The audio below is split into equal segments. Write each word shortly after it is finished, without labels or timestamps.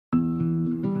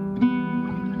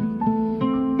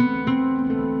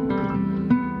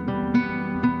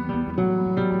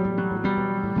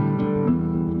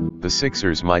the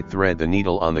Sixers might thread the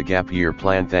needle on the gap year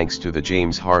plan thanks to the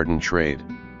James Harden trade.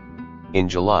 In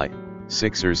July,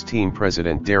 Sixers team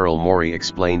president Daryl Morey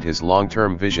explained his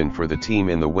long-term vision for the team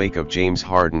in the wake of James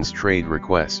Harden's trade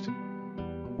request.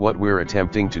 "What we're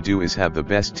attempting to do is have the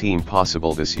best team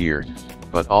possible this year,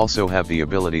 but also have the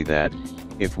ability that,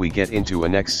 if we get into a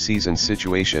next season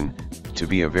situation, to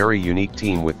be a very unique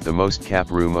team with the most cap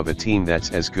room of a team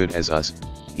that's as good as us,"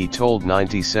 he told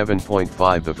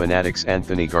 97.5 The Fanatic's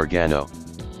Anthony Gargano.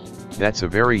 "That's a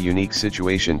very unique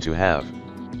situation to have."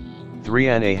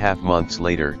 3.5 months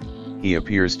later, he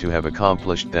appears to have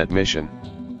accomplished that mission.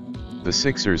 The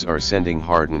Sixers are sending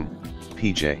Harden,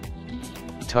 PJ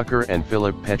Tucker and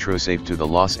Filip Petrusev to the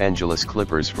Los Angeles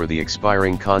Clippers for the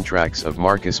expiring contracts of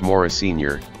Marcus Morris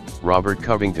Sr., Robert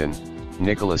Covington,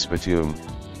 Nicolas Batum,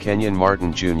 Kenyon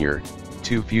Martin Jr.,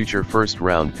 2 future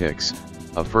first-round picks,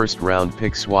 a first-round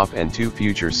pick swap and 2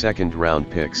 future second-round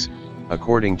picks,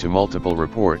 according to multiple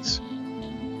reports.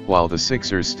 While the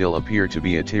Sixers still appear to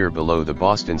be a tier below the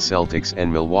Boston Celtics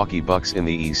and Milwaukee Bucks in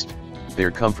the East, they're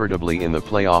comfortably in the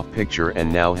playoff picture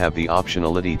and now have the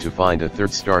optionality to find a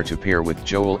third star to pair with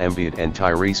Joel Embiid and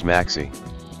Tyrese Maxey.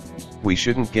 We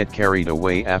shouldn't get carried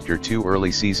away after 2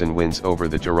 early season wins over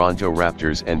the Toronto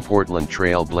Raptors and Portland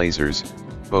Trail Blazers,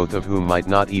 both of whom might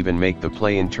not even make the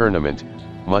play-in tournament,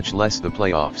 much less the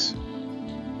playoffs.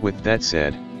 With that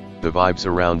said, the vibes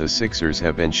around the Sixers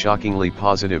have been shockingly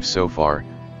positive so far,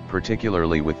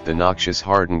 particularly with the noxious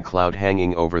Harden cloud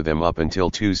hanging over them up until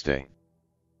Tuesday.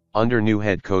 Under new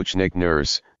head coach Nick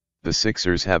Nurse, the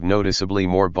Sixers have noticeably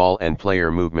more ball and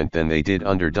player movement than they did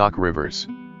under Doc Rivers.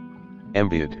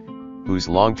 Embiid, whose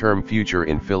long-term future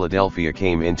in Philadelphia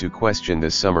came into question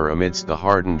this summer amidst the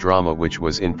Harden drama, which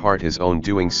was in part his own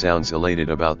doing, sounds elated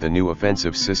about the new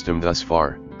offensive system thus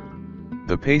far.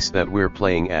 "The pace that we're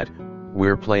playing at,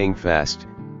 we're playing fast,"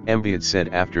 Embiid said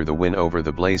after the win over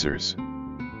the Blazers.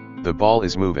 "The ball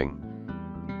is moving.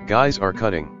 Guys are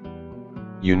cutting.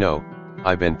 You know,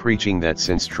 I've been preaching that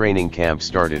since training camp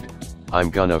started.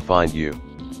 I'm gonna find you.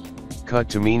 Cut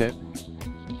to mean it?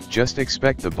 Just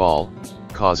expect the ball,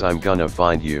 'cause I'm gonna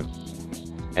find you.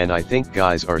 And I think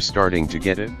guys are starting to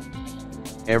get it.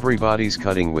 Everybody's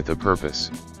cutting with a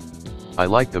purpose. I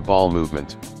like the ball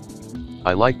movement.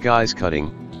 I like guys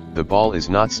cutting, the ball is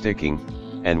not sticking,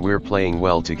 and we're playing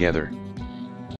well together."